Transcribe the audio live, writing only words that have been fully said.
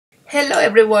Hello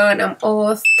everyone, I'm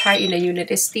Oath, Thai in the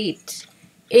United States.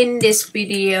 In this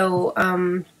video,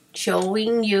 I'm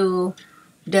showing you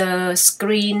the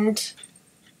screen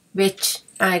which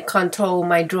I control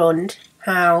my drone,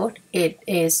 how it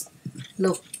is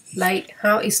look like,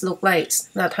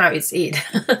 not how it's it.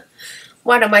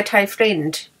 One of my Thai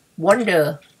friends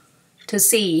wonder to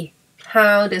see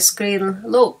how the screen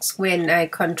looks when I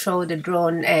control the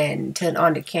drone and turn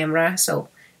on the camera. So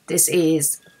this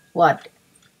is what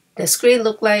the screen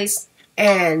looked like,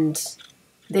 and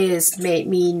this made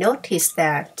me notice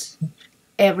that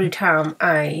every time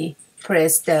I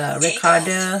press the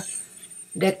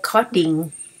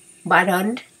recording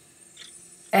button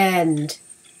and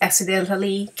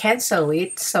accidentally cancel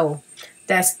it, so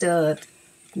that's the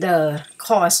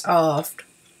cause of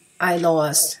I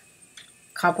lost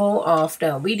couple of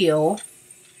the video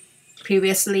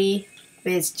previously,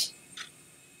 which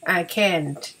I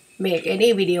can't make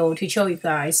any video to show you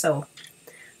guys, so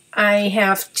I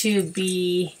have to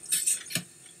be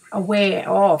aware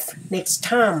of next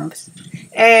time.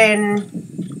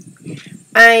 And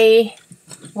I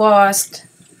was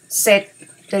set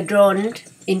the drone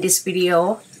in this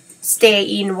video stay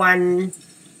in one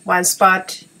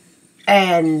spot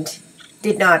and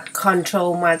did not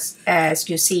control much. As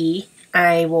you see,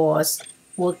 I was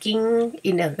working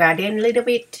in the garden a little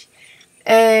bit,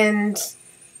 and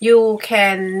you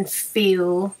can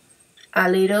feel a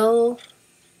little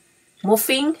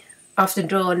moving of the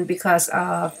drone because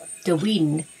of the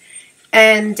wind.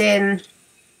 And then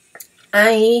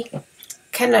I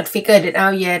cannot figure it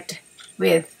out yet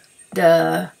with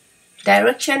the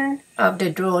direction of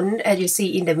the drone. As you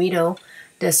see in the middle,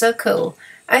 the circle,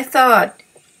 I thought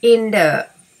in the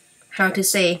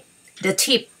the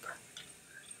tip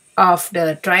of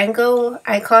the triangle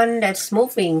icon that's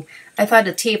moving, I thought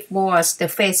the tip was the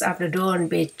face of the drone,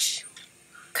 which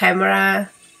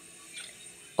camera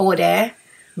over there.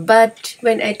 But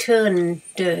when I turn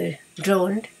the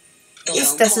drone,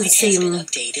 it doesn't seem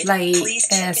like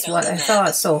as what I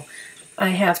thought. So I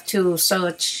have to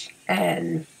search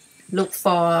and look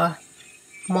for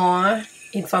more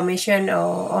information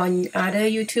or on other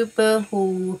YouTuber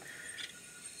who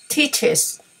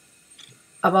teaches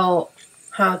about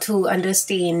how to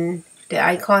understand the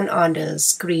icon on the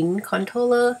screen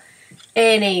controller.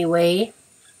 Anyway,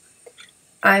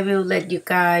 I will let you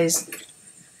guys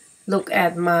look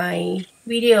at my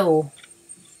video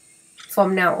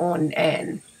from now on,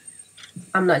 and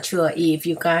I'm not sure if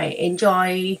you guys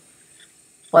enjoy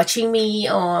watching me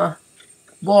or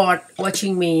bored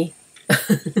watching me.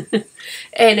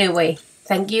 Anyway,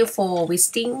 thank you for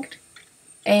visiting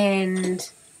and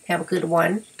have a good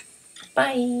one.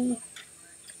 Bye.